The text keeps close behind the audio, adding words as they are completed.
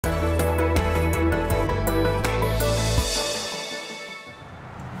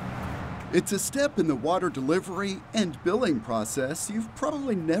It's a step in the water delivery and billing process you've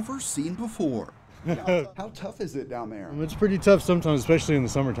probably never seen before. How tough is it down there? It's pretty tough sometimes, especially in the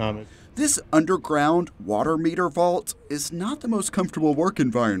summertime. This underground water meter vault is not the most comfortable work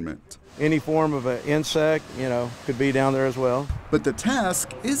environment. Any form of an insect, could be down there as well. But the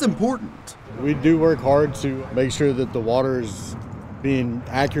task is important. We do work hard to make sure that the water is being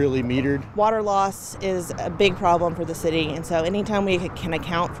accurately metered. Water loss is a big problem for the city, and so anytime we can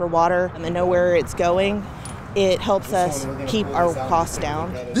account for water and know where it's going, it helps us keep our costs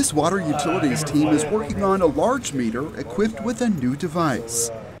down. This water utilities team is working on a large meter equipped with a new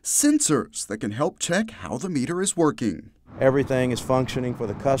device. Sensors that can help check how the meter is working. Everything is functioning for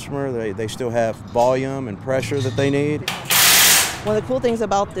the customer. They still have volume and pressure that they need. One of the cool things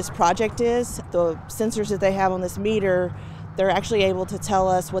about this project is the sensors that they have on this meter, they're actually able to tell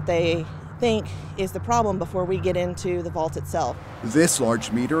us what they think is the problem before we get into the vault itself. This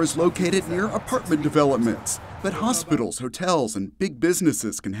large meter is located near apartment developments, but hospitals, hotels, and big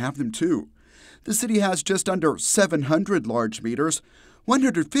businesses can have them too. The city has just under 700 large meters.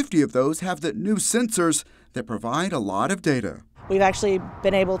 150 of those have the new sensors that provide a lot of data. We've actually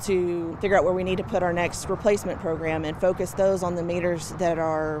been able to figure out where we need to put our next replacement program and focus those on the meters that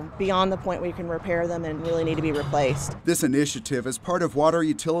are beyond the point where you can repair them and really need to be replaced. This initiative is part of water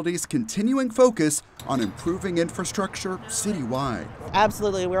utilities' continuing focus on improving infrastructure citywide.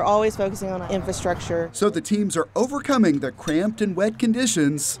 Absolutely, we're always focusing on infrastructure. So the teams are overcoming the cramped and wet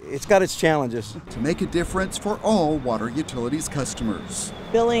conditions. It's got its challenges. To make a difference for all water utilities customers.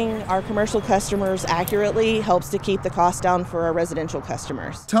 Billing our commercial customers accurately helps to keep the cost down for our residential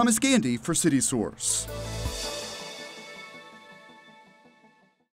customers. Thomas Gandy for CitySource.